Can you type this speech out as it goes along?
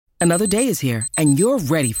Another day is here, and you're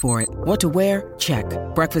ready for it. What to wear? Check.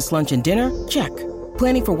 Breakfast, lunch, and dinner? Check.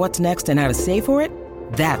 Planning for what's next and how to save for it?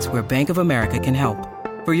 That's where Bank of America can help.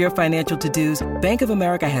 For your financial to-dos, Bank of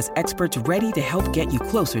America has experts ready to help get you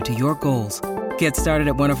closer to your goals. Get started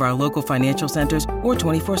at one of our local financial centers or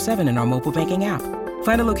 24/7 in our mobile banking app.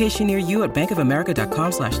 Find a location near you at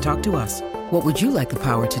bankofamerica.com/talktous. What would you like the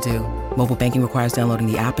power to do? Mobile banking requires downloading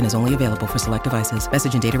the app and is only available for select devices.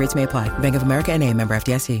 Message and data rates may apply. Bank of America N.A., member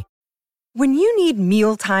FDIC. When you need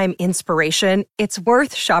mealtime inspiration, it's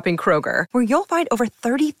worth shopping Kroger, where you'll find over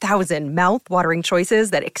 30,000 mouth-watering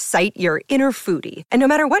choices that excite your inner foodie. And no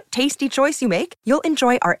matter what tasty choice you make, you'll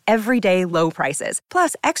enjoy our everyday low prices,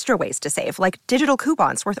 plus extra ways to save, like digital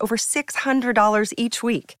coupons worth over $600 each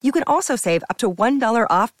week. You can also save up to $1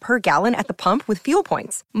 off per gallon at the pump with fuel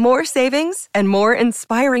points. More savings and more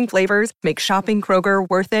inspiring flavors make shopping Kroger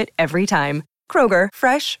worth it every time. Kroger,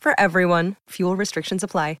 fresh for everyone. Fuel restrictions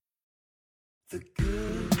apply. The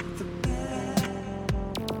good, the bad,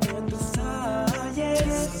 and the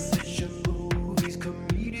science. Television, movies,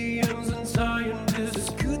 comedians, and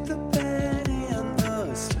scientists. The good, the bad, and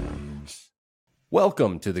the science.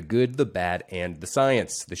 Welcome to The Good, the Bad, and the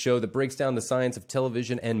Science, the show that breaks down the science of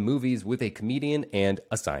television and movies with a comedian and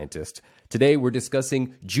a scientist. Today we're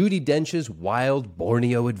discussing JUDI Dench's wild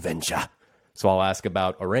Borneo adventure. So I'll ask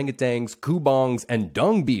about orangutans, kubongs, and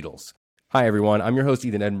dung beetles. Hi, everyone. I'm your host,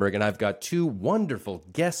 Ethan Edinburgh, and I've got two wonderful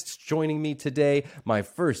guests joining me today. My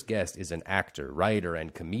first guest is an actor, writer,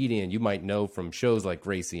 and comedian you might know from shows like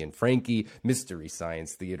Gracie and Frankie, Mystery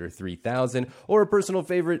Science Theater 3000, or a personal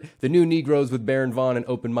favorite, The New Negroes with Baron Vaughn and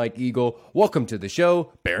Open Mike Eagle. Welcome to the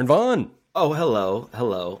show, Baron Vaughn. Oh, hello.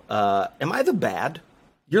 Am I the bad?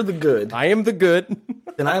 You're the good. I am the good.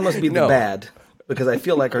 Then I must be the bad. Because I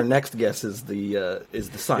feel like our next guest is the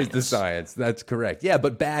science. It's the science. That's correct. Yeah,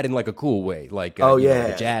 but bad in like a cool way, like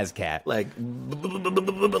a jazz cat, like that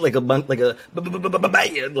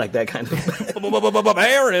kind of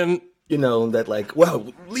Baron. You know that like,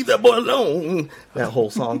 well, leave that boy alone. That whole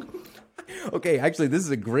song. Okay, actually, this is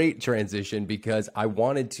a great transition because I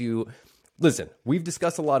wanted to. Listen, we've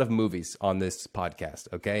discussed a lot of movies on this podcast,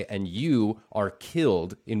 okay? And you are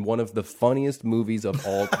killed in one of the funniest movies of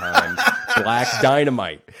all time, Black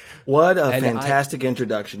Dynamite. What a fantastic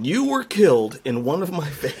introduction. You were killed in one of my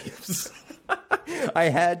faves. I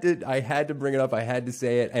had to bring it up. I had to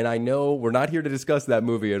say it. And I know we're not here to discuss that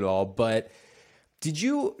movie at all, but did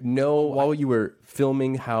you know while you were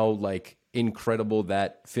filming how, like, incredible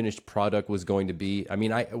that finished product was going to be? I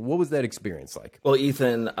mean, what was that experience like? Well,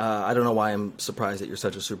 Ethan, I don't know why I'm surprised that you're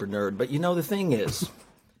such a super nerd, but you know the thing is,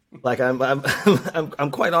 like I'm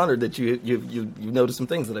quite honored that you noticed some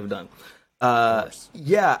things that I've done.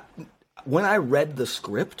 Yeah, when I read the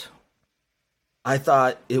script, I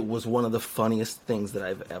thought it was one of the funniest things that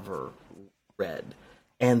I've ever read,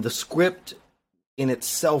 and the script in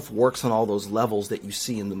itself works on all those levels that you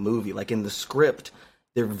see in the movie. Like in the script,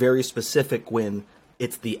 they're very specific when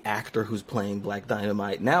it's the actor who's playing Black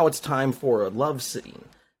Dynamite. Now it's time for a love scene.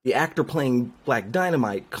 The actor playing Black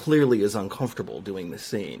Dynamite clearly is uncomfortable doing this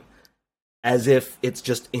scene, as if it's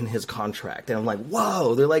just in his contract. And I'm like,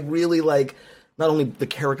 whoa, they're like really like, not only the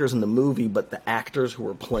characters in the movie, but the actors who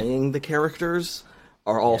are playing the characters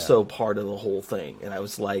are also part of the whole thing. And I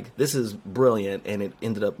was like, this is brilliant, and it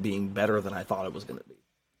ended up being better than I thought it was going to be.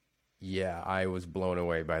 Yeah, I was blown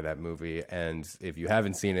away by that movie, and if you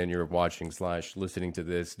haven't seen it and you're watching / listening to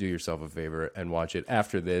this, do yourself a favor and watch it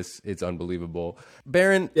after this. It's unbelievable.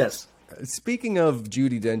 Baron, yes. Speaking of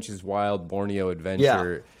JUDI Dench's wild Borneo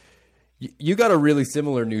adventure, you got a really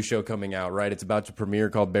similar new show coming out, right? It's about to premiere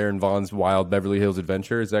called Baron Vaughn's Wild Beverly Hills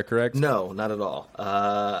Adventure. Is that correct? No, not at all.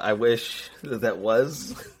 I wish that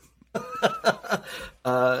was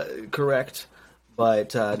correct.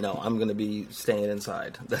 But no, I'm going to be staying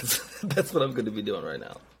inside. That's what I'm going to be doing right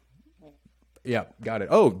now. Yeah, got it.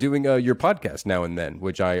 Oh, doing your podcast now and then,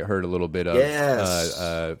 which I heard a little bit of.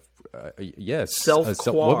 Yes. Yes.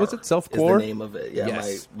 Self-Quar. What was it? Self-Quar? Is the name of it. Yeah,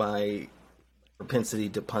 yes. My propensity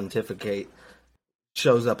to pontificate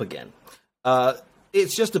shows up again.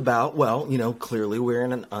 It's just about, well, you know, clearly we're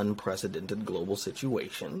in an unprecedented global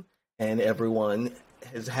situation, and everyone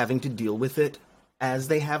is having to deal with it as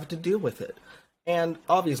they have to deal with it. And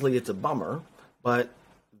obviously it's a bummer, but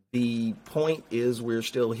the point is we're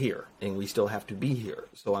still here, and we still have to be here.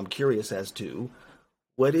 So I'm curious as to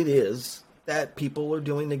what it is that people are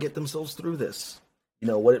doing to get themselves through this. You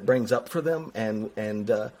know, what it brings up for them, and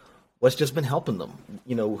what's just been helping them.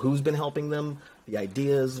 You know, who's been helping them, the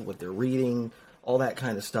ideas, what they're reading, all that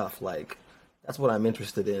kind of stuff. Like, that's what I'm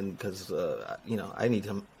interested in, because, you know, I need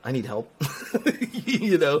help.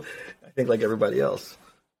 You know, I think like everybody else.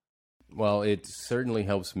 Well, it certainly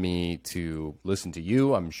helps me to listen to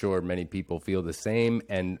you. I'm sure many people feel the same.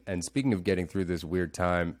 And speaking of getting through this weird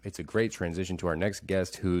time, it's a great transition to our next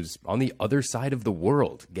guest who's on the other side of the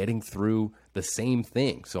world, getting through the same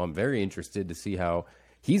thing. So I'm very interested to see how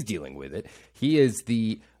he's dealing with it. He is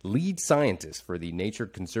the lead scientist for the Nature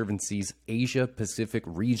Conservancy's Asia Pacific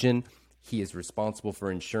region. He is responsible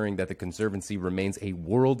for ensuring that the Conservancy remains a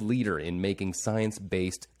world leader in making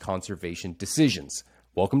science-based conservation decisions.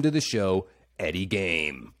 Welcome to the show, Eddie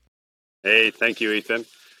Game. Hey, thank you, Ethan.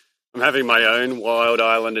 I'm having my own Wild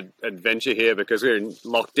Island adventure here because we're in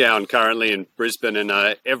lockdown currently in Brisbane, and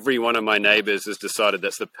every one of my neighbours has decided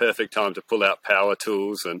that's the perfect time to pull out power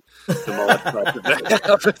tools and demolish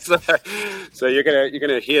so you're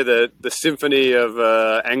gonna hear the symphony of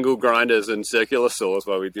angle grinders and circular saws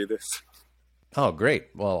while we do this. Oh, great.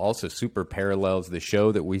 Well, also super parallels the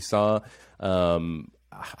show that we saw.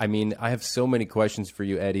 I mean, I have so many questions for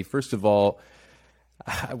you, Eddie. First of all,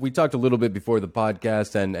 we talked a little bit before the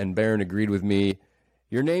podcast, and Baron agreed with me.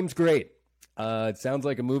 Your name's great. It sounds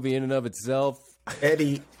like a movie in and of itself.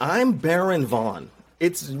 Eddie, I'm Baron Vaughn.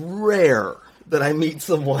 It's rare that I meet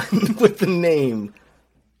someone with the name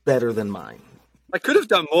better than mine. I could have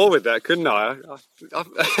done more with that, couldn't I?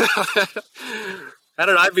 How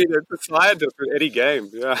did I be the scientist with Eddie Game?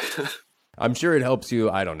 Yeah. I'm sure it helps you,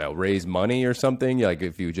 I don't know, raise money or something. Like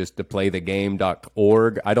if you just to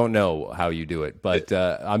playthegame.org. I don't know how you do it, but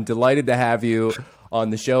I'm delighted to have you on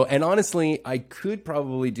the show. And honestly, I could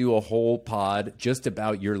probably do a whole pod just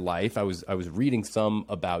about your life. I was reading some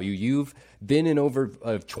about you. You've been in over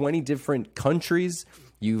 20 different countries.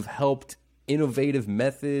 You've helped innovative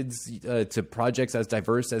methods to projects as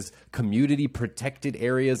diverse as community protected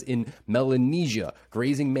areas in Melanesia,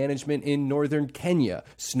 grazing management in northern Kenya,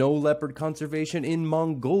 snow leopard conservation in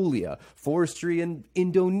Mongolia, forestry in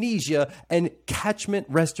Indonesia, and catchment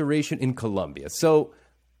restoration in Colombia. So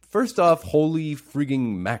first off, holy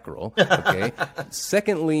frigging mackerel. Okay.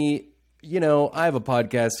 Secondly, you know, I have a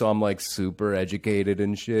podcast, so I'm like super educated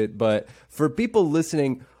and shit. But for people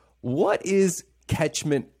listening, what is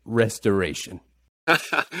catchment restoration?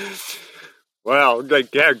 Well,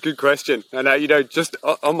 yeah, good question. And you know, just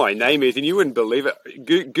on my name, Ethan, you wouldn't believe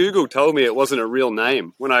it. Google told me it wasn't a real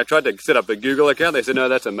name. When I tried to set up a Google account, they said, no,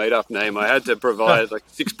 that's a made-up name. I had to provide like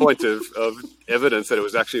 6 points of evidence that it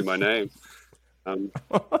was actually my name.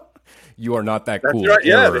 You are not that cool. Right.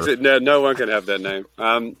 Yeah, they said, no one can have that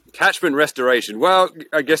name. Catchment restoration. Well,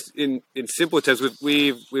 I guess in simple terms,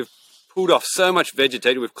 we've pulled off so much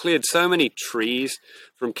vegetation. We've cleared so many trees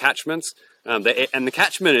from catchments. And the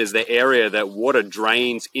catchment is the area that water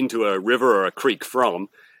drains into a river or a creek from.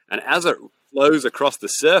 And as it flows across the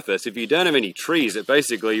surface, if you don't have any trees, it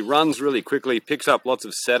basically runs really quickly, picks up lots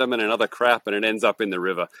of sediment and other crap, and it ends up in the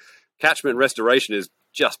river. Catchment restoration is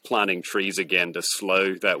just planting trees again to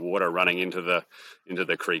slow that water running into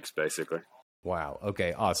the creeks, basically. Wow.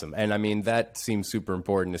 Okay. Awesome. And I mean, that seems super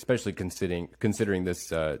important, especially considering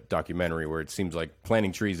this documentary where it seems like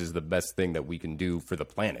planting trees is the best thing that we can do for the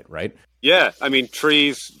planet, right? Yeah. I mean,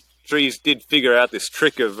 trees did figure out this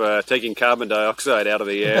trick of taking carbon dioxide out of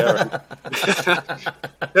the air.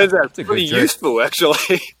 Turns out it's pretty useful,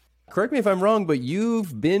 actually. Correct me if I'm wrong, but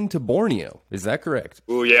you've been to Borneo. Is that correct?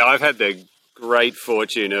 Well, yeah, I've had the great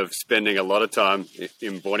fortune of spending a lot of time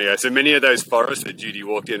in Borneo. So many of those forests that Judi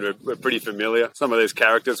walked in were pretty familiar. Some of those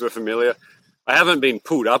characters were familiar. I haven't been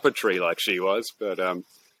pulled up a tree like she was, but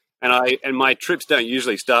and my trips don't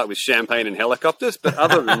usually start with champagne and helicopters. But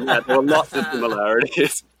other than that, there were lots of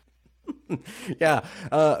similarities. Yeah.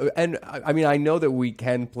 And I mean, I know that we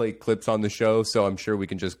can play clips on the show, so I'm sure we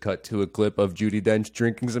can just cut to a clip of Judi Dench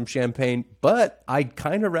drinking some champagne, but I'd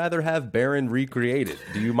kind of rather have Baron recreated.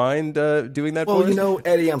 Do you mind doing that for us? Well, you know,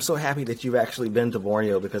 Eddie, I'm so happy that you've actually been to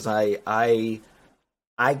Borneo because I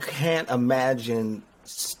can't imagine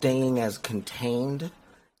staying as contained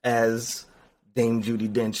as Dame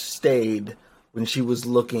Judi Dench stayed when she was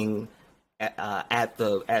looking at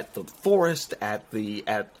the forest, at the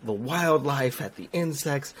wildlife, at the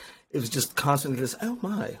insects. It was just constantly this, oh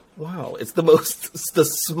my, wow. It's the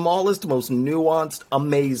smallest, most nuanced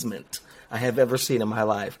amazement I have ever seen in my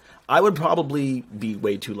life. I would probably be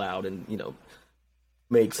way too loud and, you know,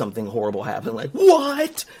 make something horrible happen, like,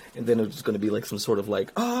 what? And then it's going to be like some sort of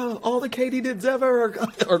like, oh, all the katydids ever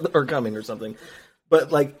are coming or something.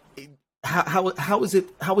 But like, how was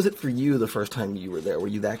it for you the first time you were there? Were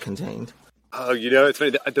you that contained? Oh, you know, it's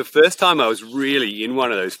funny. The first time I was really in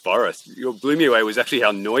one of those forests, what blew me away was actually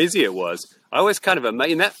how noisy it was. I was kind of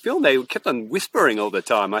amazed. In that film, they kept on whispering all the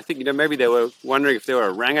time. I think, you know, maybe they were wondering if there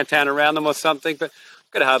were orangutan around them or something. But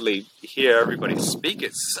could hardly hear everybody speak.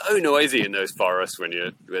 It's so noisy in those forests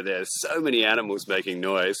where there's so many animals making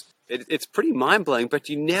noise. It's pretty mind-blowing, but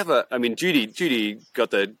you never... I mean, Judy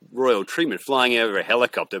got the royal treatment flying over a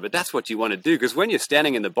helicopter, but that's what you want to do, because when you're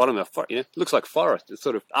standing in the bottom of it looks like forest. It's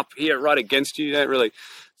sort of up here right against you. You don't really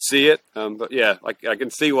see it. But yeah, I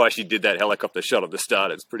can see why she did that helicopter shot at the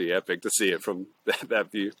start. It's pretty epic to see it from that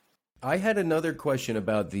view. I had another question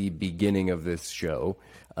about the beginning of this show.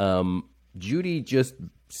 Judy just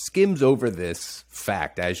skims over this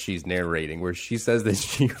fact as she's narrating, where she says that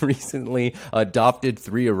she recently adopted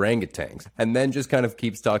 3 orangutans, and then just kind of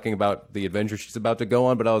keeps talking about the adventure she's about to go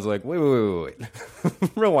on. But I was like, wait.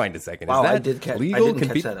 Rewind a second. Wow, Is that I didn't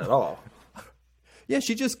catch that at all. Yeah,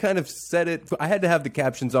 she just kind of said it. I had to have the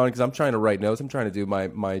captions on because I'm trying to write notes. I'm trying to do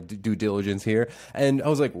my due diligence here. And I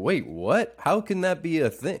was like, wait, what? How can that be a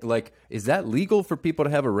thing? Like, is that legal for people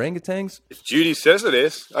to have orangutans? If Judy says it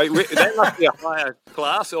is. They must be a higher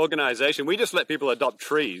class organization. We just let people adopt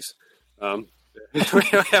trees. We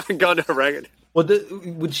haven't gone to orangutan. Well,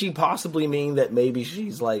 would she possibly mean that maybe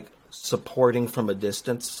she's like supporting from a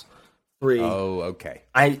distance? 3. Oh, okay.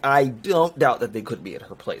 I don't doubt that they could be at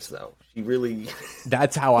her place, though. She really...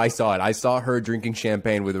 That's how I saw it. I saw her drinking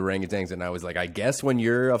champagne with orangutans, and I was like, I guess when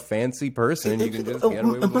you're a fancy person, you can just get away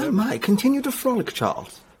with whatever. My, continue to frolic,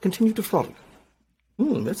 Charles. Continue to frolic.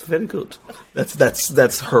 That's very good.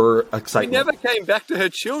 That's her excitement. She never came back to her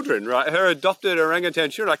children, right? Her adopted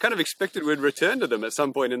orangutan children. I kind of expected we'd return to them at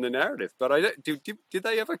some point in the narrative, but did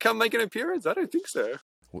they ever come make an appearance? I don't think so.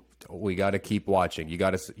 We got to keep watching. You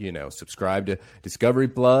got to, subscribe to Discovery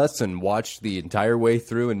Plus and watch the entire way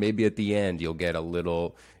through. And maybe at the end, you'll get a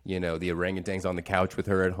little, the orangutans on the couch with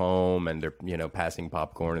her at home and they're, passing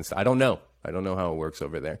popcorn and stuff. I don't know how it works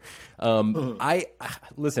over there.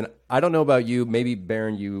 Listen, I don't know about you. Maybe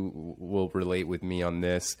Baron, you will relate with me on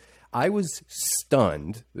this. I was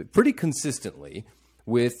stunned pretty consistently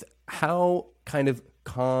with how kind of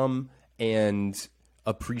calm and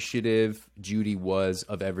appreciative Judy was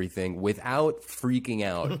of everything without freaking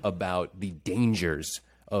out about the dangers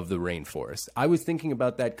of the rainforest. I was thinking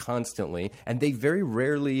about that constantly, and they very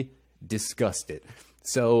rarely discussed it.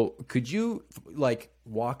 So could you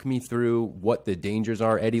walk me through what the dangers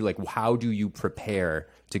are, Eddie? Like, how do you prepare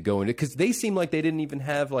to go into, because they seem like they didn't even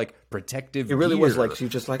have protective It really gear. was like she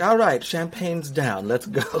was just like, all right, champagne's down, let's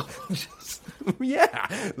go.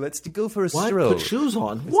 Yeah, let's go for a Why stroll. put shoes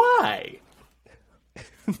on? Why?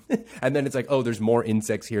 And then it's like, oh, there's more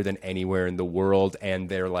insects here than anywhere in the world, and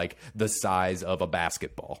they're the size of a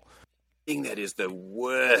basketball. The thing that is the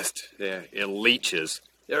worst are leeches.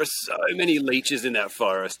 There are so many leeches in that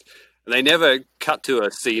forest, and they never cut to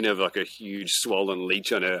a scene of a huge swollen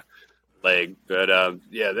leech on her leg. But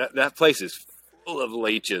that place is full of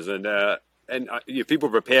leeches, and people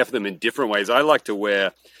prepare for them in different ways. I like to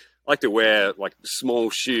wear small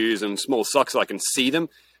shoes and small socks so I can see them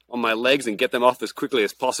on my legs and get them off as quickly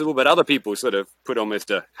as possible. But other people sort of put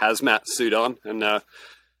almost a hazmat suit on. And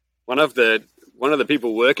one of the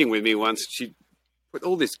people working with me once, she put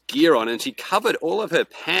all this gear on and she covered all of her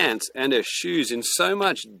pants and her shoes in so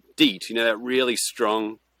much DEET, that really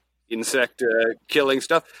strong insect killing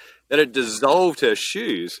stuff, that it dissolved her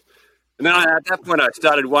shoes. And then at that point I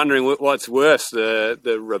started wondering what's worse,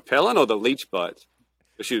 the repellent or the leech bites.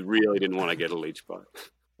 But she really didn't want to get a leech bite.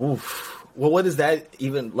 Oof. Well, what is that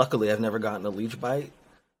even? Luckily, I've never gotten a leech bite.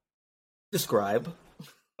 Describe.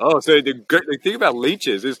 Oh, so the thing about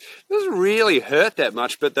leeches is it doesn't really hurt that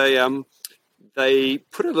much, but they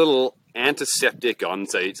put a little antiseptic on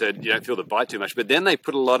so you don't feel the bite too much. But then they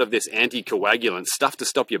put a lot of this anticoagulant stuff to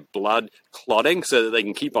stop your blood clotting so that they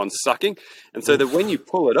can keep on sucking. And so that when you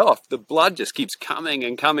pull it off, the blood just keeps coming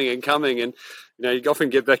and coming and coming. And, you often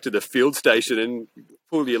get back to the field station and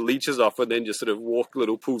pull your leeches off and then just sort of walk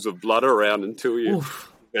little pools of blood around until you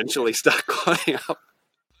eventually start clotting up.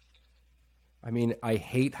 I mean, I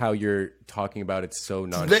hate how you're talking about it so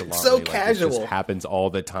nonchalantly. It's so casual. It just happens all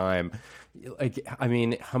the time. How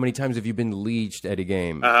many times have you been leeched at a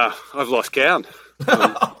game? I've lost count.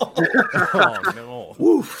 Oh, no.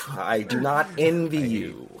 Oof. I do not envy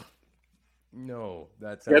you. No,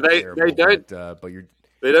 that's terrible. They don't. But you're.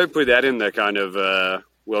 They don't put that in the kind of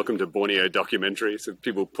Welcome to Borneo documentaries of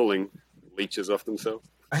people pulling leeches off themselves.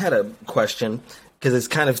 I had a question because it's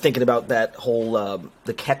kind of thinking about that whole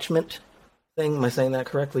the catchment thing. Am I saying that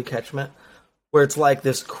correctly? Catchment, where it's like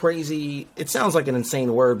this crazy. It sounds like an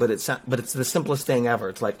insane word, but it's the simplest thing ever.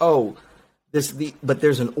 It's like, but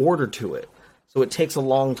there's an order to it. So it takes a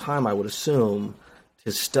long time, I would assume,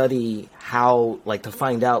 to study how, to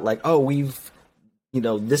find out, we've,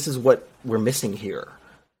 this is what we're missing here.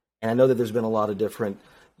 And I know that there's been a lot of different,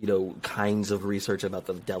 kinds of research about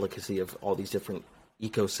the delicacy of all these different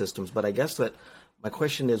ecosystems. But I guess that my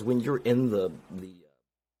question is, when you're in the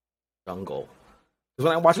jungle, because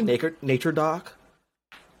when I watch a nature doc,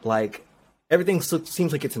 like everything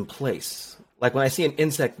seems like it's in place. Like when I see an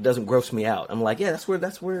insect that doesn't gross me out, I'm like, yeah, that's where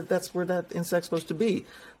that insect's supposed to be.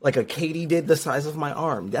 Like a katydid the size of my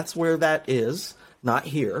arm. That's where that is. Not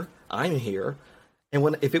here. I'm here.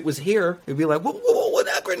 And if it was here, it'd be like, whoa,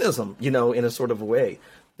 anachronism, in a sort of a way.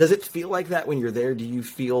 Does it feel like that when you're there? Do you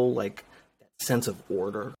feel like that sense of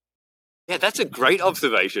order? Yeah, that's a great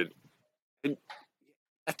observation. And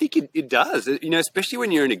I think it does, especially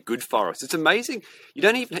when you're in a good forest. It's amazing. You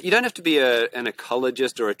don't have to be an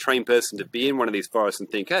ecologist or a trained person to be in one of these forests and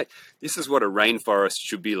think, hey, this is what a rainforest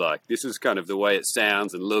should be like. This is kind of the way it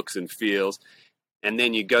sounds and looks and feels. And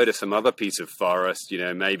then you go to some other piece of forest,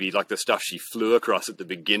 maybe like the stuff she flew across at the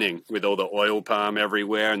beginning with all the oil palm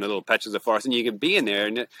everywhere and the little patches of forest. And you can be in there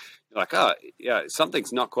and you're like, oh, yeah,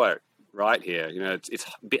 something's not quite right here. It's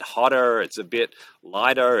a bit hotter. It's a bit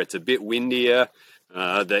lighter. It's a bit windier.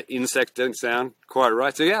 The insects don't sound quite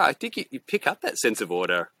right. So, yeah, I think you pick up that sense of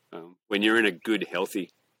order when you're in a good,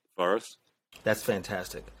 healthy forest. That's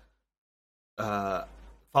fantastic.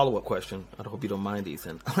 Follow-up question. I hope you don't mind,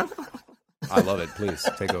 Ethan. I love it. Please,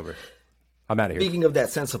 take over. I'm out of here. Speaking of that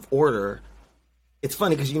sense of order, it's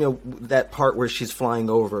funny because, that part where she's flying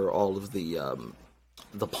over all of the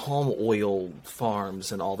palm oil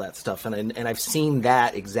farms and all that stuff. And I've seen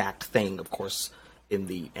that exact thing, of course, in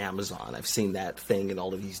the Amazon. I've seen that thing in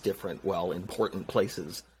all of these different, important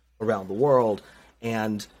places around the world.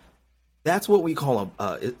 And that's what we call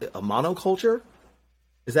a monoculture.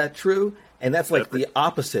 Is that true? And that's like the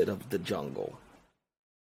opposite of the jungle.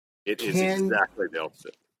 It is exactly the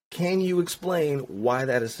opposite. Can you explain why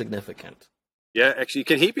that is significant? Yeah, actually,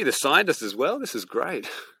 can he be the scientist as well? This is great.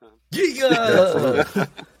 Yeah.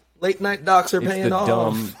 Late night docs are paying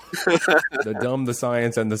off. The dumb, the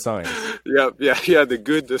science, and the science. Yeah. The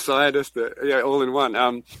good, the scientist, all in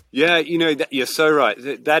one. You're so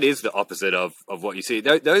right. That is the opposite of what you see.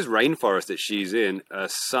 Those rainforests that she's in are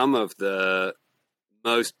some of the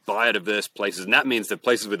most biodiverse places, and that means the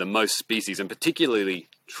places with the most species, and particularly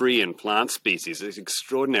tree and plant species. It's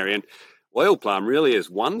extraordinary. And oil palm really is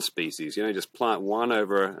one species. Just plant one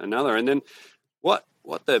over another. And then what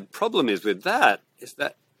the problem is with that is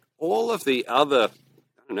that all of the other,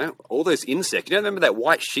 all those insects, remember that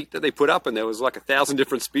white sheet that they put up, and there was like 1,000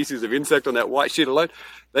 different species of insect on that white sheet alone?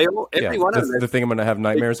 Every one of them. That's the thing I'm going to have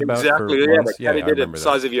nightmares about. Exactly, the katydid the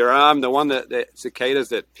size of your arm, the one the cicadas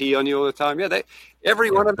that pee on you all the time. Yeah, every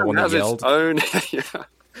one of them has its own.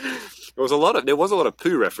 There was a lot of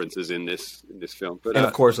poo references in this film, but and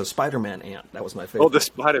of course a Spider-Man ant. That was my favorite. Oh, the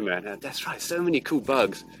Spider-Man ant. That's right. So many cool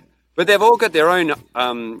bugs, but they've all got their own.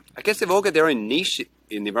 I guess they've all got their own niche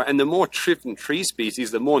in the and the more tree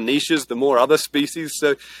species, the more niches, the more other species.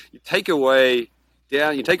 So you take away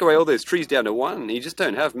all those trees down to one, and you just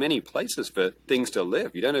don't have many places for things to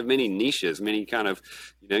live. You don't have many niches, many kind of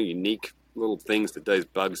unique little things that those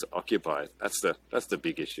bugs occupy. That's the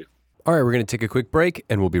big issue. All right, we're going to take a quick break,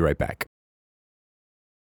 and we'll be right back.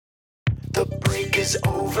 The break is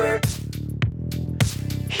over.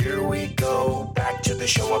 Here we go, back to the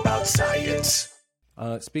show about science.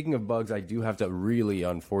 Speaking of bugs, I do have to really,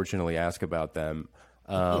 unfortunately, ask about them.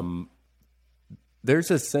 There's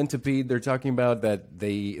a centipede they're talking about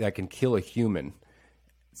that can kill a human.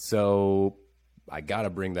 So I got to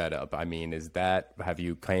bring that up. I mean, have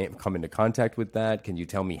you come into contact with that? Can you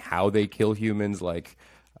tell me how they kill humans? Like,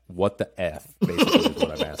 what the F, basically, is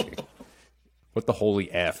what I'm asking. What the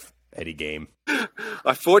holy F, Eddie Game?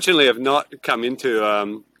 I fortunately have not come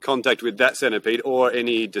into contact with that centipede or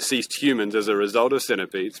any deceased humans as a result of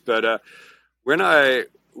centipedes. But when I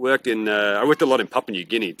worked a lot in Papua New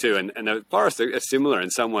Guinea too, and the forests are similar in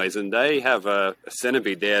some ways, and they have a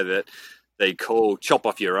centipede there that they call chop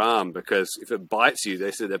off your arm, because if it bites you, they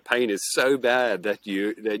say the pain is so bad that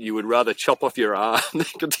you would rather chop off your arm than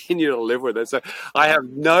continue to live with it. So I have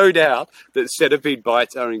no doubt that centipede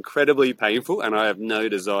bites are incredibly painful, and I have no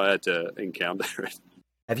desire to encounter it.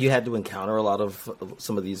 Have you had to encounter a lot of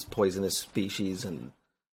some of these poisonous species and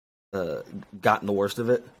gotten the worst of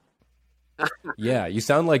it? Yeah, you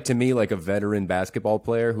sound to me like a veteran basketball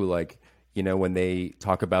player who when they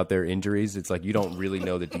talk about their injuries, it's like you don't really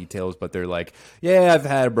know the details, but they're like, yeah, I've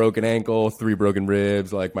had a broken ankle, 3 broken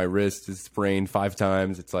ribs, my wrist is sprained 5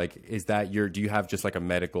 times. It's like, do you have just a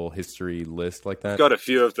medical history list like that? Got a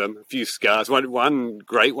few of them, a few scars. One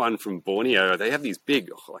great one from Borneo. They have these big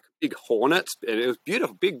hornets, and it was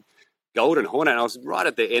beautiful, big golden hornet. And I was right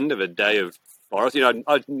at the end of a day of forest.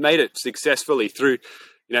 I'd made it successfully through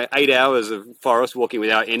 8 hours of forest walking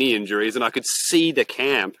without any injuries, and I could see the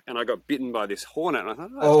camp, and I got bitten by this hornet. And I thought,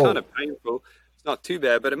 it's kind of painful. It's not too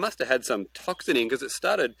bad, but it must have had some toxin in because it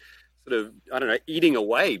started sort of, I don't know, eating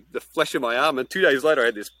away the flesh of my arm. And 2 days later, I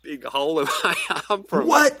had this big hole in my arm.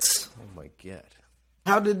 What? Oh, my God.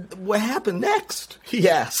 What happened next? He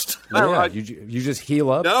asked. Yeah, you just heal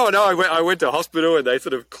up? No, I went to hospital and they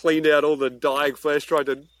sort of cleaned out all the dying flesh, tried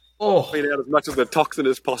to clean out as much of the toxin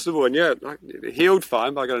as possible. And yeah, it healed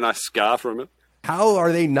fine, but I got a nice scar from it. How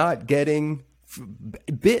are they not getting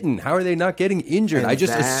bitten? How are they not getting injured? I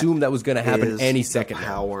just assumed that was going to happen any second. The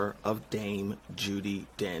power of Dame Judi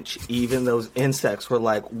Dench. Even those insects were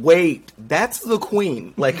like, wait, that's the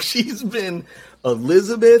queen. Like, she's been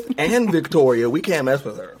Elizabeth and Victoria. We can't mess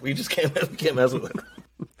with her. We just can't mess with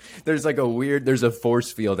her. There's like there's a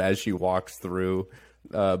force field as she walks through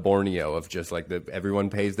Borneo of just like everyone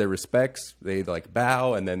pays their respects. They like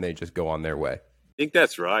bow and then they just go on their way. I think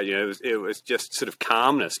that's right. It was just sort of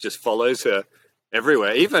calmness just follows her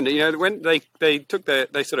everywhere. Even, when they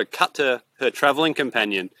sort of cut to her traveling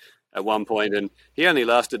companion at one point, and he only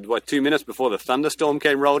lasted 2 minutes before the thunderstorm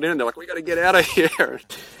came rolled in, and they're like, "We got to get out of here."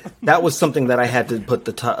 That was something that I had to put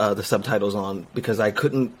the subtitles on because I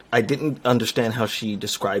didn't understand how she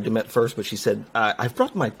described him at first, but she said, "I've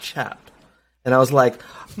brought my chap," and I was like,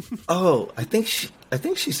 "Oh, I think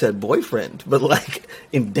she said boyfriend, but like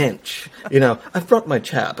in Dench, I've brought my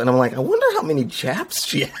chap," and I'm like, I wonder how many chaps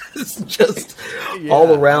she has just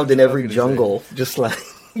all around in every jungle, just like.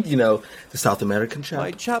 The South American chap.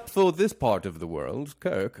 My chap for this part of the world,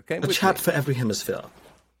 Kirk, came with me. A chap for every hemisphere.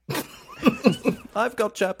 I've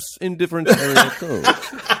got chaps in different areas too.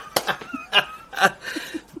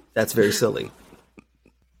 That's very silly.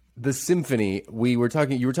 The symphony, you were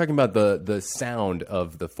talking about the sound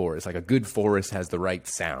of the forest. Like a good forest has the right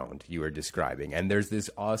sound, you were describing. And there's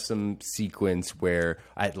this awesome sequence where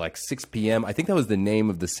at like 6 p.m., I think that was the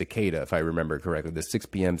name of the cicada, if I remember correctly, the 6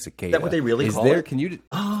 p.m. cicada. Is that what they really call it? Can you?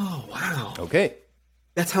 Oh, wow. Okay.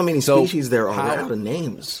 That's how many species there are. We're out of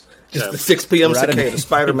names. Just the 6 p.m. cicada,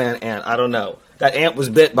 Spider-Man ant. I don't know. That ant was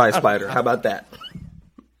bit by a spider. How about that?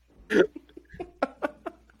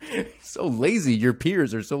 So lazy. Your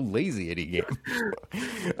peers are so lazy at e-game.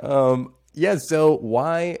 Yeah, so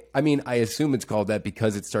why? I mean, I assume it's called that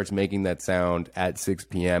because it starts making that sound at 6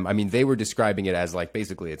 p.m. I mean, they were describing it as like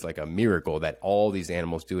basically it's like a miracle that all these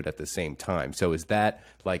animals do it at the same time. So is that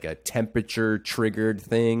like a temperature triggered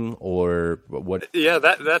thing or what? Yeah,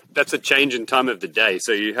 that's a change in time of the day.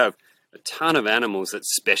 So you have a ton of animals that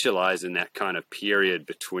specialize in that kind of period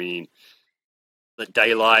between the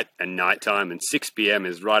daylight and nighttime, and 6 p.m.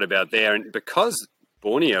 is right about there. And because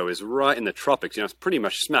Borneo is right in the tropics, it's pretty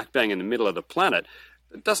much smack bang in the middle of the planet.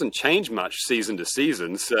 It doesn't change much season to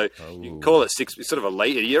season. So you can call it sort of a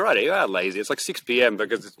late. You're right, you are lazy. It's like 6 p.m.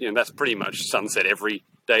 because that's pretty much sunset every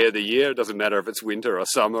day of the year. It doesn't matter if it's winter or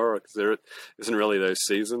summer, because there isn't really those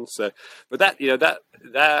seasons. So, but that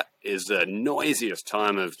is the noisiest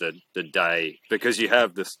time of the day because you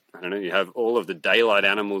have this. You have all of the daylight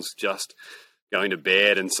animals just going to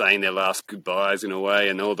bed and saying their last goodbyes in a way,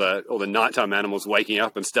 and all the nighttime animals waking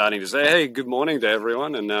up and starting to say, "Hey, good morning" to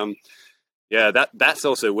everyone. And that's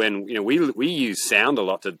also when we use sound a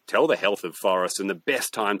lot to tell the health of forests, and the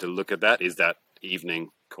best time to look at that is that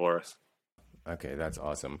evening chorus. Okay, that's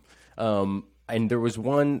awesome. And there was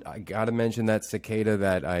one, I got to mention that cicada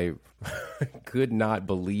that I could not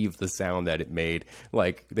believe the sound that it made.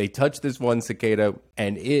 Like, they touch this one cicada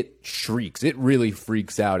and it shrieks. It really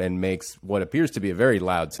freaks out and makes what appears to be a very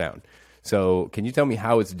loud sound. So can you tell me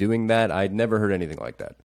how it's doing that? I'd never heard anything like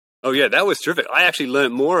that. Oh, yeah, that was terrific. I actually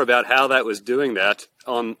learned more about how that was doing that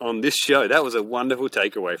on this show. That was a wonderful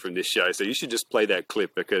takeaway from this show. So you should just play that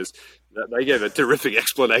clip because they gave a terrific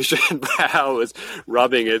explanation about how it was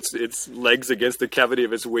rubbing its legs against the cavity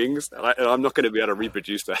of its wings. And I'm not going to be able to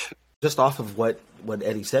reproduce that. Just off of what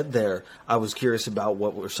Eddie said there, I was curious about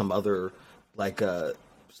what were some other,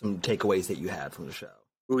 some takeaways that you had from the show.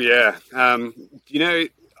 Oh, yeah.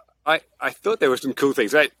 I thought there were some cool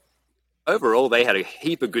things. Overall, they had a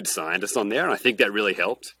heap of good scientists on there, and I think that really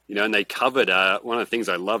helped. And they covered, one of the things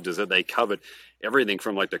I loved is that they covered everything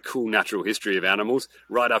from like the cool natural history of animals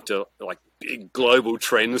right up to like big global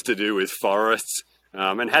trends to do with forests,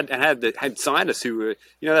 and had scientists who were,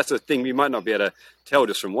 that's a thing you might not be able to tell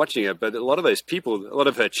just from watching it, but a lot of those people, a lot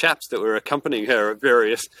of her chaps that were accompanying her at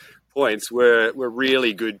various points were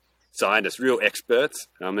really good scientists, real experts,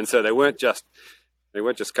 and so they weren't just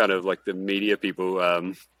kind of like the media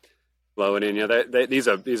people. Blowing in, these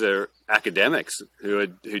are academics who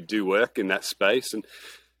do work in that space, and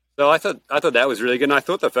So I thought that was really good. And I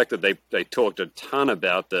thought the fact that they talked a ton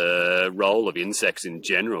about the role of insects in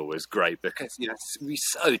general was great, because it's be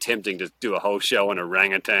so tempting to do a whole show on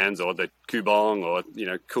orangutans or the kubong or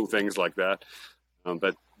cool things like that.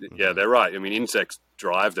 But yeah, they're right. I mean, insects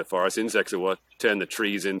drive the forest. Insects are what turn the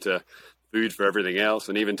trees into food for everything else,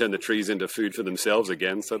 and even turn the trees into food for themselves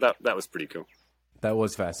again. So that was pretty cool. That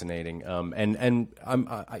was fascinating. And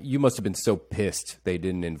you must have been so pissed they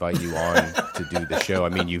didn't invite you on to do the show. I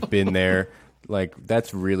mean, you've been there. Like,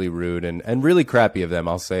 that's really rude and really crappy of them,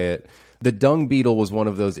 I'll say it. The dung beetle was one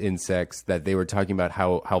of those insects that they were talking about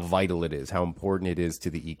how vital it is, how important it is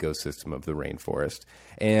to the ecosystem of the rainforest.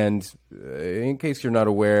 And in case you're not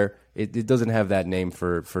aware, it doesn't have that name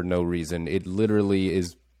for no reason. It literally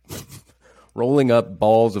is rolling up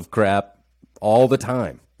balls of crap all the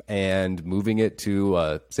time and moving it to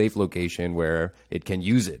a safe location where it can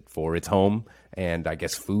use it for its home and, I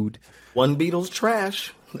guess, food. One beetle's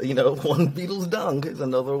trash, one beetle's dung is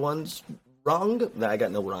another one's wrong. I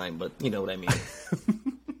got no rhyme, but you know what I mean.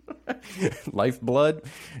 Lifeblood?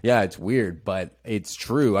 Yeah, it's weird, but it's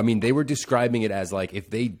true. I mean, they were describing it as like if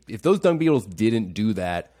those dung beetles didn't do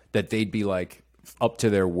that they'd be like up to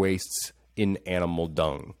their waists in animal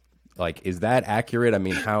dung. Like, is that accurate? I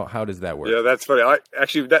mean, how does that work? Yeah, that's funny.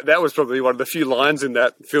 That was probably one of the few lines in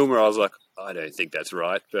that film where I was like, I don't think that's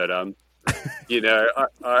right. But,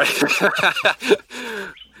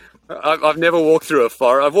 I've never walked through a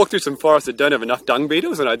forest. I've walked through some forests that don't have enough dung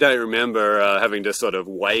beetles, and I don't remember having to sort of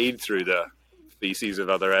wade through the feces of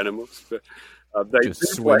other animals. But, they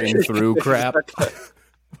just swimming through crap.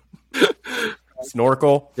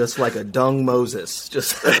 Snorkel. Just like a dung Moses.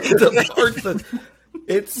 Just the part that...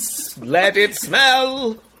 let it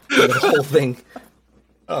smell. The whole thing.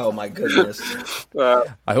 Oh my goodness.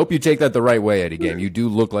 I hope you take that the right way, Eddie Game. You do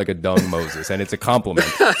look like a dung Moses, and it's a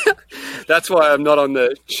compliment. That's why I'm not on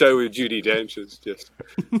the show with JUDI DENCH'S. Just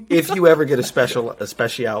if you ever get a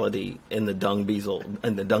speciality in the dung beetle,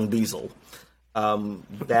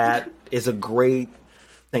 that is a great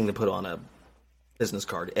thing to put on a business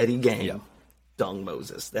card. Eddie Game. Yeah. Dung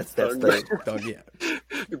Moses. That's the dung, yeah.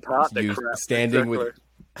 You standing exactly.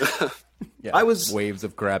 with waves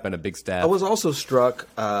of crap and a big staff. I was also struck.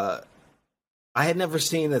 I had never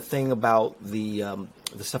seen a thing about the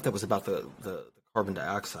stuff that was about the carbon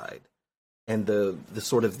dioxide and the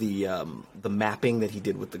sort of the mapping that he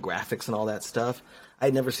did with the graphics and all that stuff. I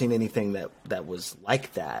had never seen anything that was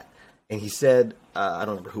like that. And he said, I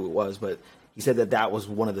don't remember who it was, but he said that was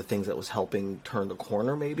one of the things that was helping turn the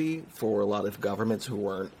corner, maybe, for a lot of governments who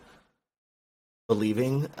weren't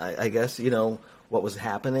believing, I guess, what was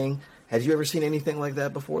happening. Had you ever seen anything like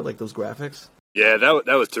that before, like those graphics? Yeah, that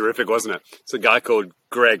was terrific, wasn't it? It's a guy called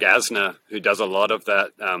Greg Asner who does a lot of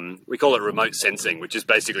that. We call it remote sensing, which is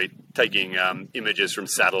basically taking images from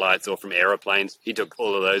satellites or from aeroplanes. He took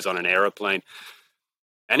all of those on an aeroplane.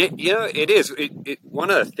 And it is one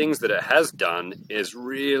of the things that it has done is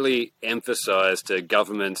really emphasize to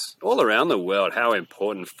governments all around the world how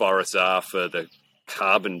important forests are for the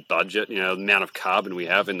carbon budget, the amount of carbon we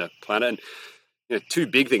have in the planet. And two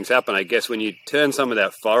big things happen, I guess, when you turn some of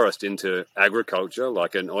that forest into agriculture,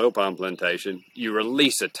 like an oil palm plantation. You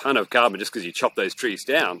release a ton of carbon just because you chop those trees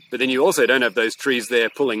down. But then you also don't have those trees there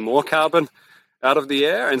pulling more carbon out of the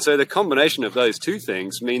air. And so the combination of those two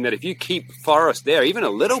things mean that if you keep forest there, even a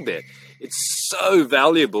little bit, it's so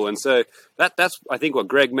valuable. And so that's, I think, what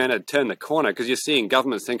Greg meant had turned the corner, because you're seeing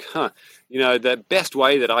governments think, the best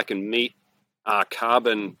way that I can meet our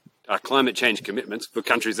climate change commitments for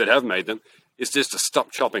countries that have made them is just to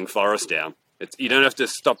stop chopping forest down. You don't have to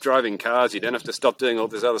stop driving cars. You don't have to stop doing all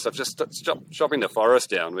this other stuff. Just stop chopping the forest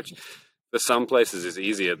down, which for some places is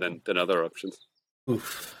easier than other options.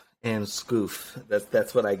 Oof. And scoof.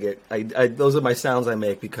 That's what I get. Those are my sounds I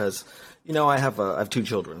make because, I have two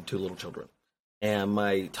little children. And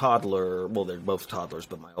my toddler, well, they're both toddlers,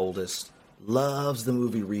 but my oldest loves the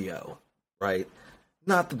movie Rio, right?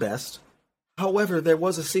 Not the best. However, there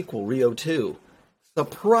was a sequel, Rio 2.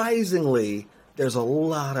 Surprisingly, there's a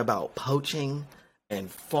lot about poaching and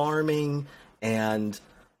farming and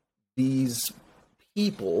these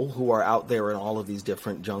people who are out there in all of these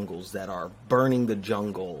different jungles that are burning the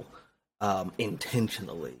jungle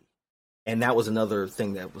intentionally. And that was another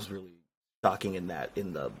thing that was really shocking in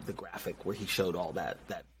the graphic where he showed all that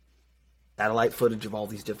satellite footage of all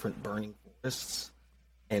these different burning forests.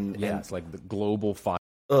 And it's like the global fire.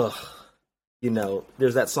 Ugh.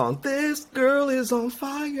 There's that song, "This Girl Is on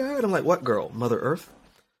Fire." And I'm like, what girl? Mother Earth?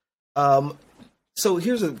 So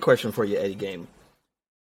here's a question for you, Eddie Game.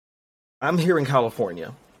 I'm here in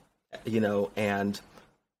California, and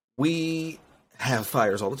we have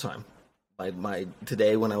fires all the time. my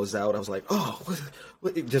today when I was out, I was like, oh,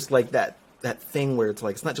 just like that thing where it's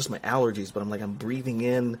like, it's not just my allergies, but I'm breathing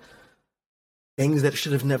in things that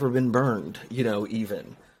should have never been burned,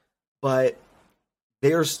 even. But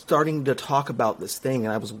they're starting to talk about this thing,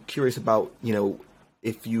 and I was curious about,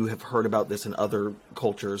 if you have heard about this in other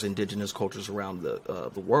cultures, indigenous cultures around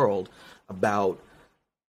the world, about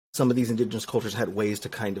some of these indigenous cultures had ways to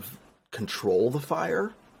kind of control the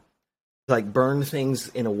fire, like burn things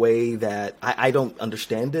in a way that I don't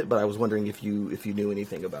understand it, but I was wondering if you knew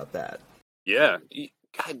anything about that. Yeah.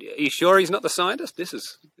 God, are you sure he's not the scientist? This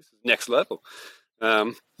is next level.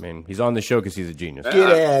 I mean, he's on the show because he's a genius. Get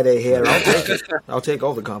out of here. I'll take it. I'll take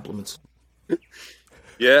all the compliments.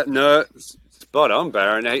 Yeah, no, spot on,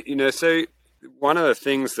 Baron. So one of the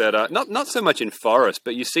things that, not so much in forest,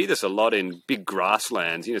 but you see this a lot in big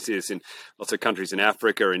grasslands. You see this in lots of countries in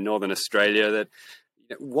Africa, in Northern Australia, that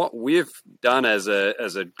what we've done as a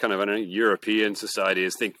kind of European society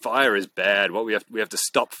is think fire is bad. We have to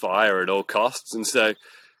stop fire at all costs, and so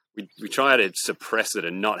we try to suppress it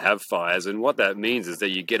and not have fires. And what that means is that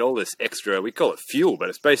you get all this extra, we call it fuel, but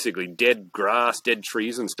it's basically dead grass, dead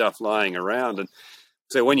trees and stuff lying around. And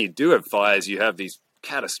so when you do have fires, you have these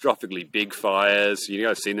catastrophically big fires.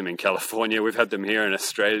 I've seen them in California. We've had them here in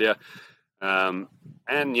Australia. And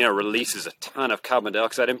releases a ton of carbon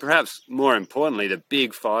dioxide. And perhaps more importantly, the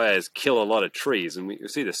big fires kill a lot of trees. And we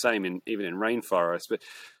see the same even in rainforests. But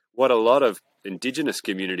what a lot of indigenous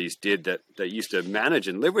communities did that used to manage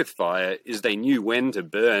and live with fire is they knew when to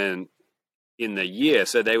burn in the year.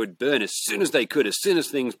 So they would burn as soon as they could, as soon as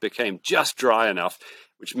things became just dry enough,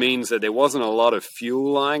 which means that there wasn't a lot of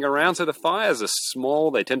fuel lying around. So the fires are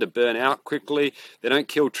small. They tend to burn out quickly. They don't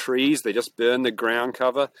kill trees. They just burn the ground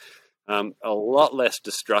cover. A lot less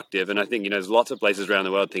destructive. And I think, there's lots of places around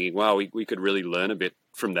the world thinking, wow, we could really learn a bit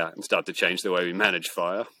from that and start to change the way we manage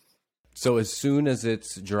fire. So as soon as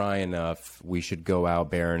it's dry enough, we should go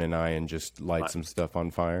out, Baron and I, and just light some stuff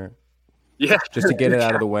on fire? Yeah. Just to get it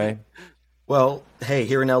out of the way? Well, hey,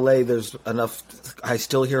 here in LA, there's enough. I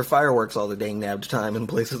still hear fireworks all the dang nabbed time in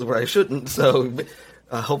places where I shouldn't. So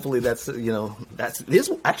hopefully that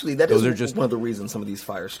is just one of the reasons some of these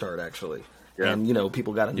fires start, actually. Yeah. And,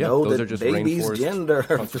 people got to know that baby's gender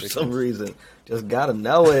for some reason. Just got to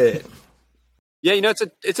know it. Yeah,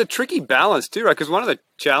 it's a tricky balance too, right? Because one of the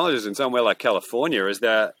challenges in somewhere like California is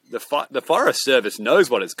that the Forest Service knows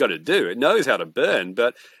what it's got to do. It knows how to burn,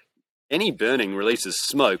 but any burning releases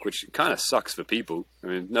smoke, which kind of sucks for people. I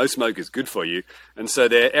mean, no smoke is good for you. And so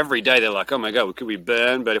every day they're like, oh my God, could we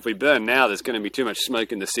burn? But if we burn now, there's going to be too much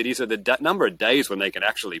smoke in the city. So the number of days when they can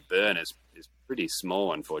actually burn is pretty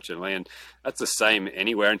small, unfortunately. And that's the same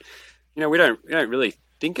anywhere. And, we don't really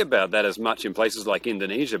think about that as much in places like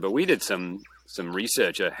Indonesia, but we did some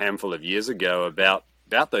research a handful of years ago about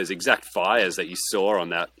those exact fires that you saw on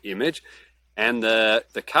that image. And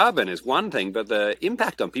the carbon is one thing, but the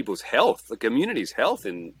impact on people's health, the community's health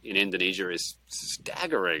in Indonesia is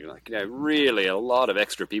staggering. Really a lot of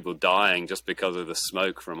extra people dying just because of the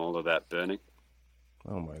smoke from all of that burning.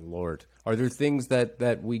 Oh, my Lord. Are there things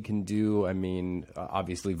that we can do? I mean,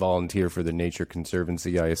 obviously volunteer for the Nature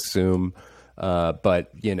Conservancy, I assume.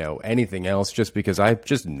 But, anything else, just because I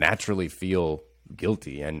just naturally feel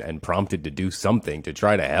guilty and prompted to do something to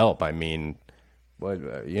try to help. I mean,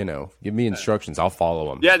 give me instructions. I'll follow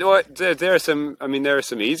them. Yeah, well, there are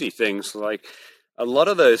some easy things. Like a lot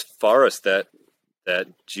of those forests that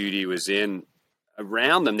JUDI was in,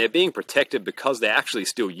 around them, they're being protected because they're actually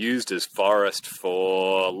still used as forest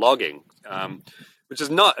for logging, which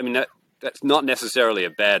is not, that's not necessarily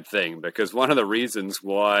a bad thing, because one of the reasons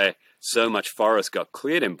why so much forest got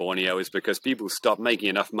cleared in Borneo is because people stopped making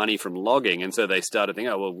enough money from logging, and so they started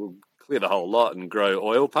thinking, we'll clear the whole lot and grow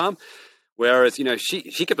oil palm. Whereas,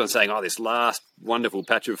 she kept on saying, this last wonderful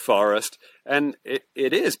patch of forest, and it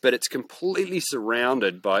is, but it's completely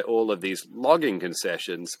surrounded by all of these logging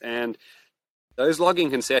concessions, and those logging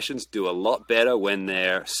concessions do a lot better when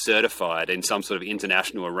they're certified in some sort of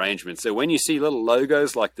international arrangement. So when you see little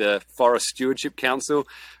logos like the Forest Stewardship Council,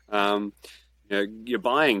 you're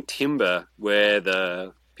buying timber where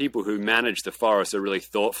the people who manage the forest are really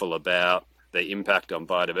thoughtful about the impact on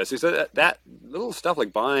biodiversity. So that little stuff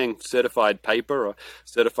like buying certified paper or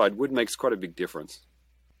certified wood makes quite a big difference.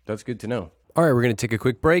 That's good to know. All right, we're going to take a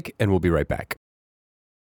quick break, and we'll be right back.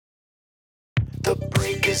 The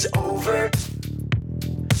break is over.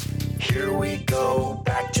 Here we go,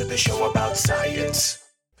 back to the show about science.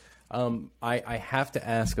 I have to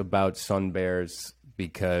ask about sun bears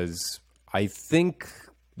because I think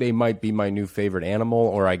they might be my new favorite animal,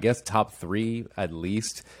 or I guess top 3 at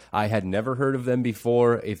least. I had never heard of them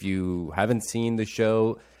before. If you haven't seen the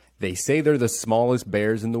show, They say they're the smallest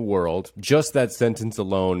bears in the world. Just that sentence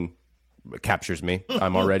alone captures me.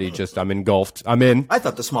 I'm already I'm engulfed. I'm in. I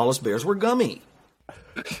thought the smallest bears were gummy.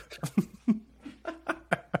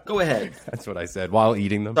 Go ahead. That's what I said while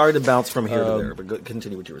eating them. Sorry to bounce from here to there, but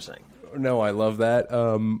continue what you were saying. No, I love that.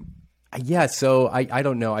 Yeah, so I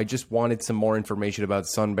don't know. I just wanted some more information about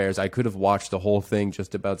sun bears. I could have watched the whole thing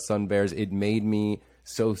just about sun bears. It made me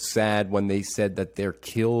so sad when they said that they're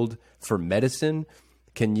killed for medicine.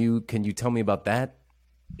 Can you tell me about that?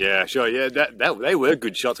 Yeah, sure. Yeah, that they were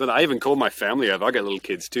good shots. When I even called my family over, I got little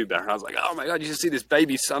kids too back. I was like, "Oh my god, you should see this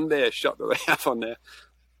baby sun bear shot that they have on there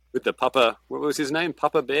with the Papa." What was his name?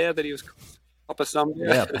 Papa Bear. That he was Papa Sun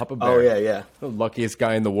Bear. Yeah, Papa Bear. Oh yeah. The luckiest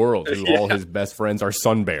guy in the world. Who all his best friends are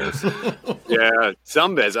sun bears. Yeah,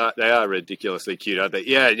 sun bears are ridiculously cute, aren't they?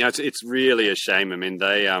 Yeah, it's really a shame. I mean,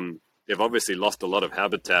 they've obviously lost a lot of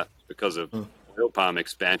habitat because of oil palm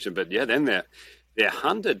expansion. But yeah, then they're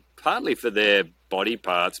hunted partly for their body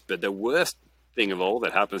parts, but the worst thing of all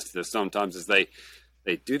that happens to them sometimes is they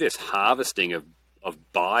do this harvesting of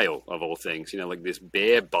bile, of all things. Like this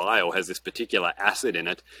bear bile has this particular acid in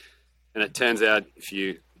it, and it turns out if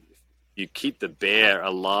you keep the bear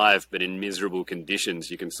alive but in miserable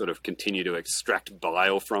conditions, you can sort of continue to extract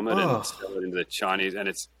bile from it and sell it into the Chinese.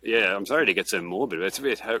 And I'm sorry to get so morbid, but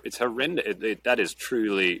it's horrendous. That is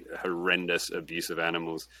truly horrendous abuse of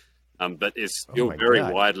animals. But it's still very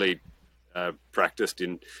widely practiced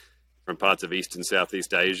from parts of East and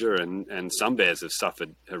Southeast Asia, and some bears have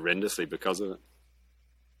suffered horrendously because of it.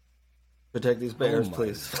 Protect these bears,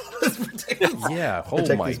 please. Protect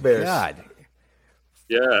these bears. God.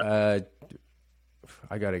 Yeah.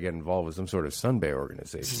 I got to get involved with some sort of sun bear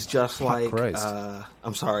organization. This is just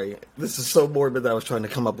I'm sorry. This is so morbid that I was trying to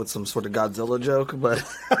come up with some sort of Godzilla joke, but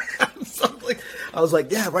I was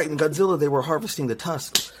like, yeah, right. In Godzilla, they were harvesting the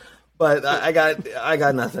tusks. But I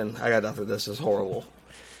got nothing. This is horrible.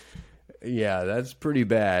 Yeah, that's pretty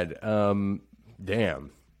bad.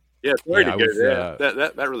 Damn. Yeah, sorry to go there.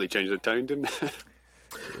 That really changed the tone, didn't it?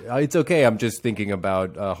 It's okay. I'm just thinking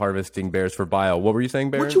about harvesting bears for bile. What were you saying,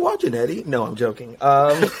 Bear? What you watching, Eddie? No, I'm joking.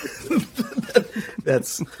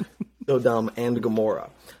 That's so dumb. And Gamora.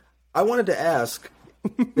 I wanted to ask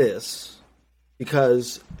this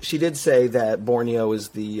because she did say that Borneo is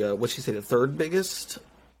the the third biggest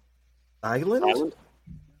island? Is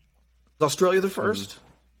Australia the first?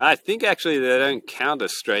 I think actually they don't count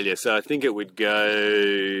Australia, so I think it would go.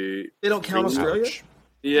 They don't count Australia?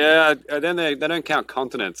 Yeah, then they don't count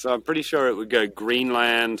continents, so I'm pretty sure it would go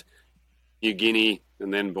Greenland, New Guinea,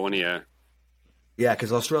 and then Borneo. Yeah,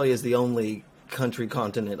 because Australia is the only country,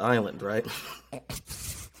 continent, island, right?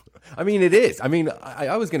 I mean, it is. I mean,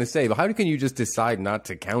 I was going to say, but how can you just decide not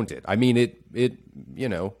to count it? I mean, it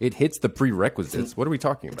hits the prerequisites. What are we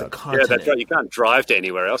talking about? Yeah, that's right. You can't drive to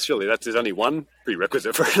anywhere else, surely. There's only one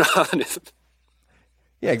prerequisite for an island, isn't it?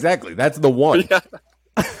 Yeah, exactly. That's the one. Yeah.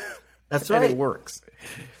 That's right. And it works.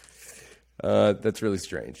 That's really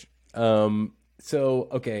strange. So,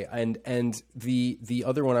 okay, and the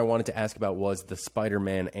other one I wanted to ask about was the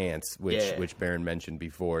Spider-Man ants, which Baron mentioned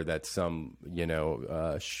before. That some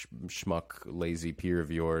schmuck lazy peer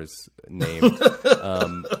of yours named.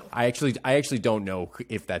 I actually don't know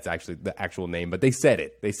if that's actually the actual name, but they said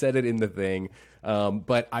it. They said it in the thing.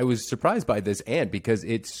 But I was surprised by this ant because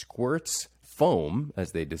it squirts foam,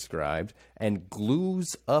 as they described, and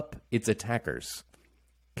glues up its attackers.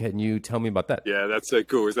 Can you tell me about that? Yeah, that's so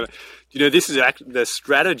cool, isn't it? This is the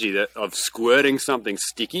strategy of squirting something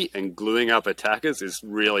sticky and gluing up attackers is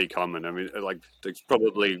really common. I mean, like, there's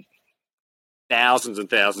probably thousands and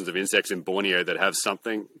thousands of insects in Borneo that have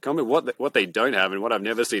something common. What they don't have, and what I've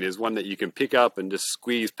never seen, is one that you can pick up and just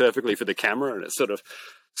squeeze perfectly for the camera, and it sort of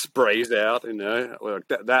sprays out. Like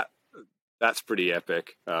that's pretty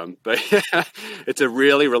epic. But yeah, it's a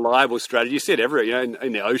really reliable strategy. You see it everywhere,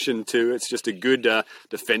 in the ocean too. It's just a good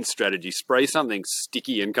defense strategy. Spray something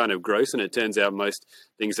sticky and kind of gross, and it turns out most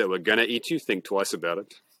things that were going to eat you think twice about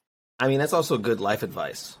it. I mean, that's also good life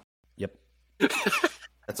advice. Yep.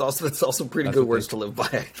 That's also pretty good words to live by,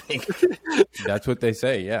 I think. That's what they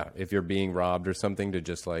say, yeah. If you're being robbed or something, to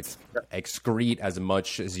just like excrete as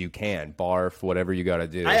much as you can, barf, whatever you got to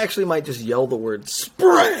do. I actually might just yell the word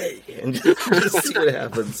spray and just see what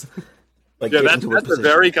happens. Like, yeah, that's a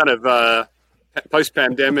very kind of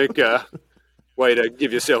post-pandemic way to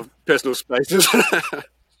give yourself personal spaces.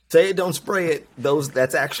 Say it, don't spray it.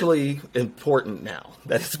 That's actually important now.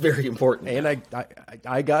 That is very important. And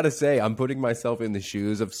I gotta say, I'm putting myself in the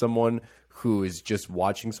shoes of someone who is just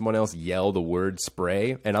watching someone else yell the word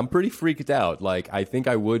spray, and I'm pretty freaked out. Like, I think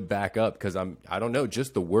I would back up because I don't know,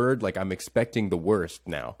 just the word, like I'm expecting the worst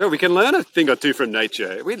now. No, we can learn a thing or two from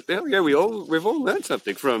nature. We've all learned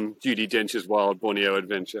something from Judi Dench's Wild Borneo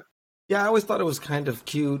Adventure. Yeah, I always thought it was kind of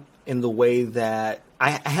cute in the way that I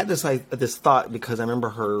had this thought because I remember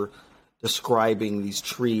her describing these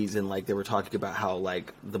trees and like they were talking about how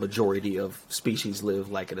like the majority of species live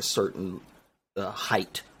like at a certain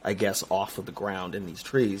height, I guess, off of the ground in these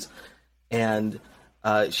trees, and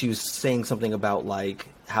she was saying something about like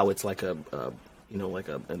how it's like a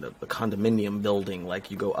condominium building,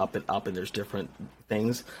 like you go up and up and there's different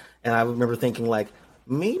things, and I remember thinking like,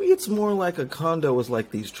 maybe it's more like a condo is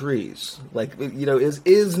like these trees. Like, you know,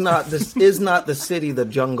 is not the city the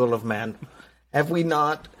jungle of man? Have we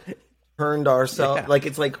not turned ourselves like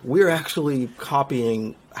it's like we're actually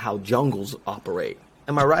copying how jungles operate?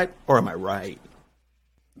 Am I right or am I right?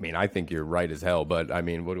 I mean, I think you're right as hell, but I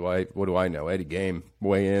mean, what do I know? Eddie Game,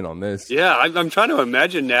 weigh in on this. Yeah, I'm trying to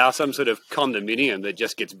imagine now some sort of condominium that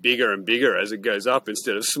just gets bigger and bigger as it goes up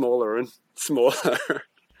instead of smaller and smaller.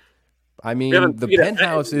 I mean, the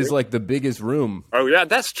penthouse is like the biggest room. Oh, yeah,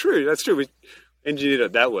 that's true. That's true. We engineered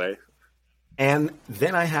it that way. And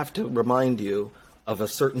then I have to remind you of a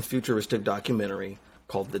certain futuristic documentary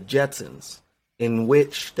called The Jetsons, in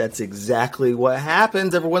which that's exactly what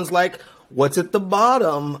happens. Everyone's like, what's at the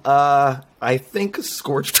bottom? I think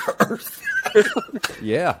scorched earth.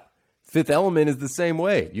 Yeah. Fifth Element is the same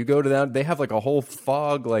way. You go to that, they have like a whole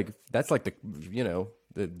fog, like that's like the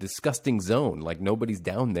disgusting zone. Like nobody's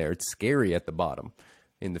down there. It's scary at the bottom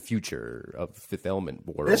in the future of Fifth Element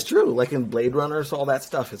world. That's true. Like in Blade Runners, all that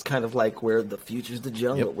stuff is kind of like where the future's the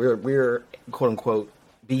jungle. Yep. We're quote unquote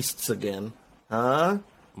beasts again. Huh?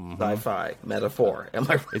 Mm-hmm. Sci-fi metaphor. Am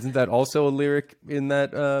I right? Isn't that also a lyric in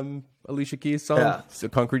that Alicia Keys song? Yeah. It's a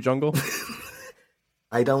Concrete Jungle.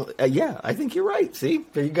 I don't. I think you're right. See,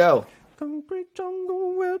 there you go. Concrete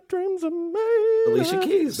jungle where dreams are made. Alicia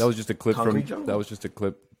Keys. That was just a clip Concrete from. Jungle. That was just a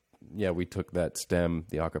clip. Yeah, we took that stem,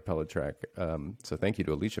 the acapella track. So thank you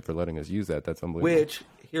to Alicia for letting us use that. That's unbelievable.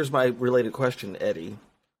 Here's my related question, Eddie.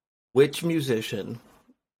 Which musician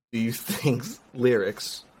do you think's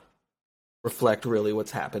lyrics reflect really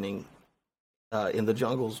what's happening in the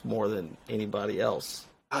jungles more than anybody else?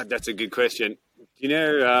 That's a good question. You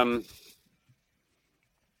know,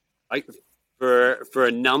 for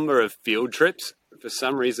a number of field trips, for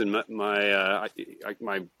some reason my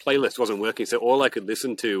playlist wasn't working, so all I could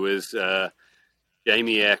listen to was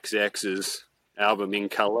Jamie XX's album In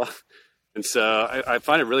Color, and so I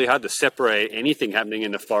find it really hard to separate anything happening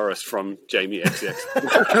in the forest from Jamie XX.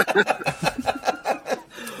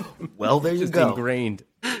 Well, there you go. Ingrained.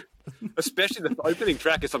 Especially the opening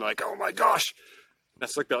track is something like, "Oh my gosh."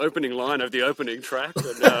 That's like the opening line of the opening track.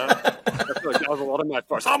 And, I feel like that was a lot of my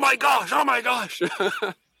forest. Oh my gosh! Oh my gosh!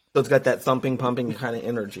 So it's got that thumping, pumping kind of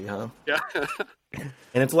energy, huh? Yeah.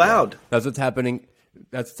 And it's loud. That's what's happening.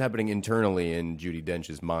 That's what's happening internally in Judi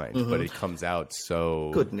Dench's mind, but it comes out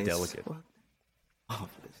so delicate. Oh,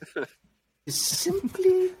 it's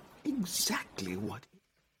simply exactly what.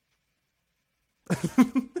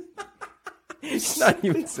 She's not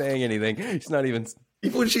even saying anything. She's not even.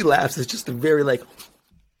 Even when she laughs, it's just a very like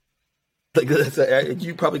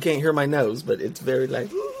you probably can't hear my nose, but it's very like,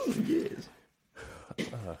 yes.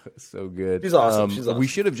 So good. She's awesome. She's awesome. We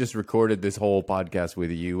should have just recorded this whole podcast with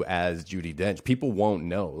you as Judi Dench. People won't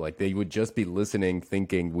know. Like they would just be listening,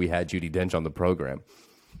 thinking we had Judi Dench on the program.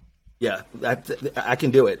 Yeah, I can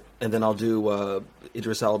do it, and then I'll do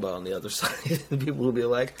Idris Elba on the other side, and people will be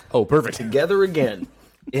like, "Oh, perfect! Together again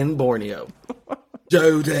in Borneo."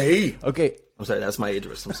 JUDI. Okay. I'm sorry, that's my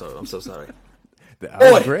Idris. I'm so sorry. That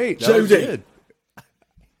was great. That was good.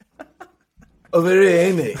 Over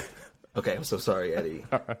Amy. Okay, I'm so sorry, Eddie.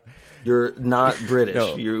 You're not British.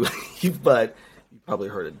 No. But you probably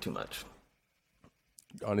heard it too much.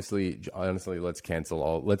 Honestly, let's cancel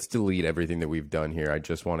all. Let's delete everything that we've done here. I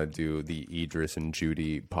just want to do the Idris and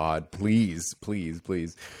Judi pod, please.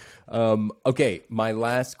 Okay, my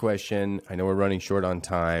last question. I know we're running short on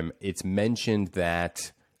time. It's mentioned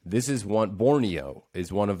that Borneo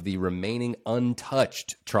is one of the remaining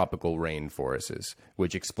untouched tropical rainforests,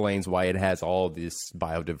 which explains why it has all this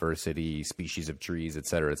biodiversity, species of trees, et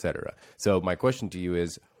cetera, et cetera. So my question to you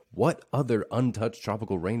is, what other untouched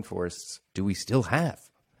tropical rainforests do we still have?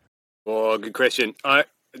 Oh, good question.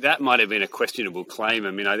 That might have been a questionable claim.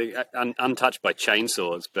 I mean, I think untouched by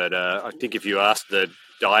chainsaws, but I think if you asked the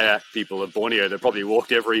Dayak people of Borneo, they probably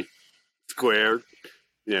walked every square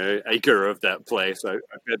acre of that place. I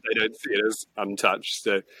bet they don't see it as untouched.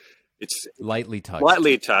 So, It's lightly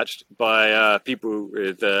touched by people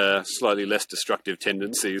with slightly less destructive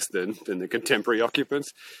tendencies than the contemporary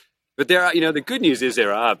occupants. But there are, the good news is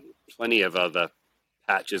there are plenty of other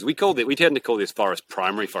patches. We tend to call this forest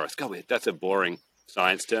primary forest. God, that's a boring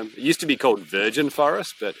science term. It used to be called virgin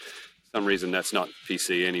forest, but for some reason that's not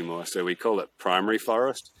PC anymore. So we call it primary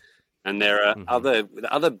forest. And there are other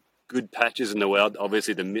good patches in the world.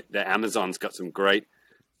 Obviously, the Amazon's got some great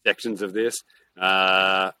sections of this.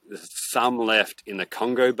 There's some left in the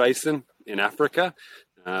Congo Basin in Africa,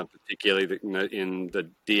 particularly in the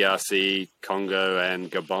DRC, Congo, and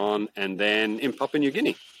Gabon, and then in Papua New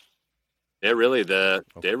Guinea. They're really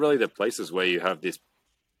the places where you have this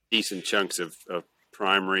decent chunks of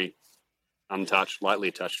primary, untouched, lightly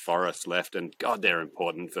touched forests left, and God, they're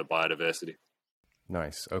important for biodiversity.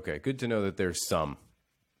 Nice. Okay, good to know that there's some.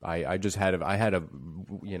 I had a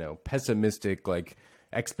pessimistic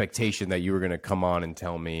expectation that you were going to come on and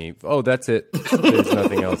tell me, oh, that's it. There's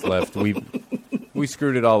nothing else left. We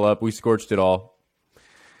screwed it all up. We scorched it all.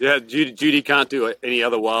 Yeah, Judy can't do any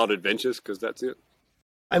other wild adventures because that's it.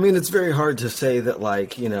 I mean, it's very hard to say that,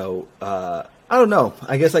 I don't know.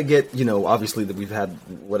 I guess I get, obviously that we've had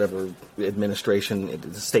whatever administration,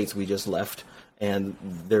 the states we just left, and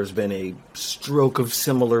there's been a stroke of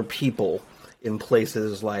similar people in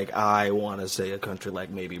places like, I want to say a country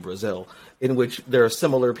like maybe Brazil, in which there are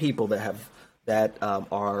similar people that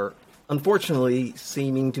are unfortunately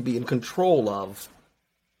seeming to be in control of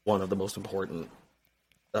one of the most important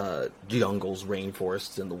jungles,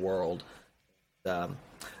 rainforests in the world.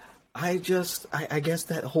 I guess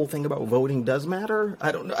that whole thing about voting does matter.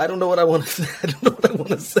 I don't know what I want to say. I don't know what I want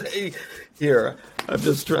to say here. I'm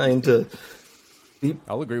just trying to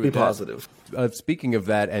I'll agree with be positive. Speaking of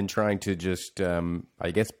that and trying to just,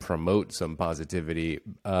 promote some positivity,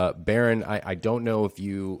 Baron, I don't know if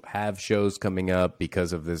you have shows coming up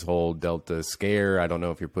because of this whole Delta scare. I don't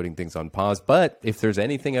know if you're putting things on pause, but if there's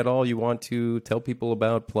anything at all you want to tell people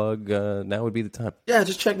about, plug, now would be the time. Yeah,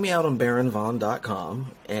 just check me out on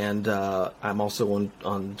baronvaughn.com, and I'm also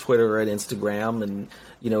on Twitter and Instagram, and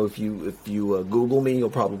if you Google me,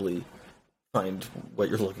 you'll probably find what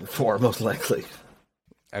you're looking for, most likely.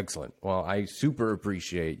 Excellent. Well, I super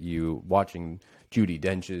appreciate you watching Judi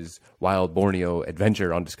Dench's Wild Borneo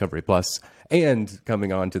Adventure on Discovery Plus and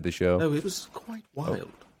coming on to the show. No, it was quite wild.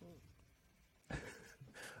 Oh.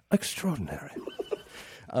 Extraordinary.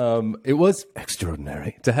 It was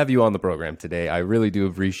extraordinary to have you on the program today. I really do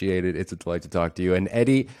appreciate it. It's a delight to talk to you. And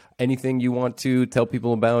Eddie, anything you want to tell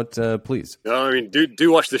people about, please? No, I mean,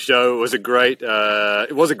 do watch the show. It was a great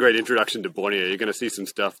introduction to Borneo. You're going to see some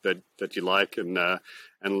stuff that you like and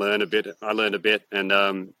learn a bit. I learned a bit, and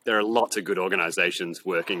there are lots of good organizations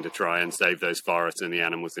working to try and save those forests and the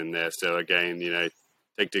animals in there. So again,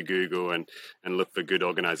 take to Google and look for good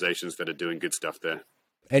organizations that are doing good stuff there.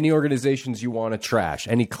 Any organizations you want to trash,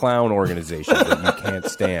 any clown organizations that you can't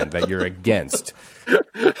stand, that you're against.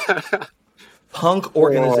 Punk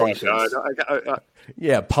organizations.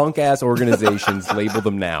 Yeah, punk-ass organizations. Label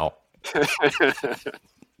them now.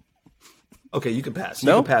 Okay, you can pass.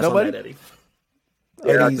 No? You can pass Nobody? on that, Eddie.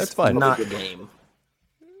 Yeah, Eddie's that's fine. not game.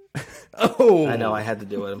 Oh, I know, I had to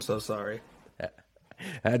do it. I'm so sorry.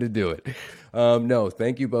 Had to do it. No,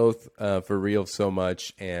 thank you both for real so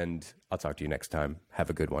much, and I'll talk to you next time. Have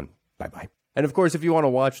a good one. Bye-bye. And of course, if you want to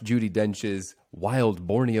watch Judi Dench's Wild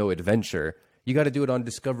Borneo Adventure, you got to do it on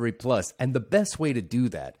Discovery Plus. And the best way to do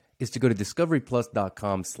that is to go to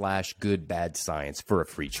discoveryplus.com/goodbadscience for a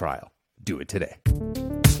free trial. Do it today.